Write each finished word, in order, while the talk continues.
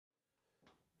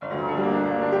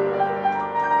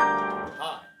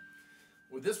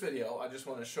With this video, I just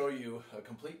want to show you a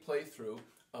complete playthrough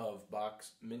of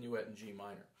Bach's Minuet in G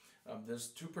minor. There's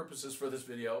two purposes for this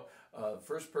video.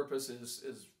 First purpose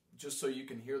is just so you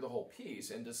can hear the whole piece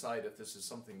and decide if this is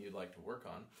something you'd like to work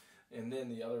on. And then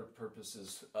the other purpose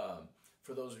is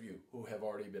for those of you who have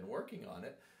already been working on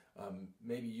it,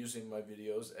 maybe using my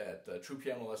videos at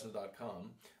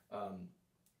truepianolessons.com,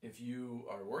 if you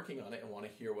are working on it and want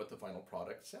to hear what the final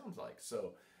product sounds like.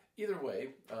 So either way,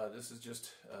 this is just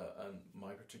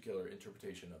my particular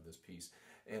interpretation of this piece.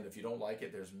 And if you don't like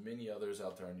it, there's many others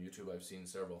out there on YouTube. I've seen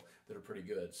several that are pretty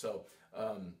good. So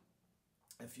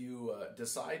if you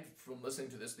decide from listening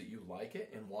to this that you like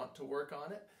it and want to work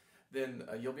on it, then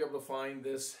you'll be able to find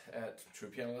this at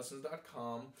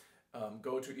truepianolessons.com.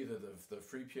 Go to either the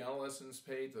free piano lessons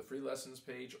page, the free lessons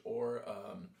page, or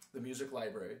the music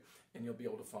library, and you'll be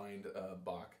able to find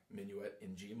Bach Minuet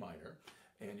in G minor.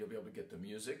 And you'll be able to get the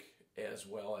music as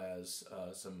well as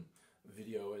some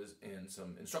videos and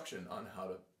some instruction on how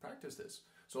to practice this.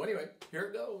 So anyway, here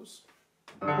it goes.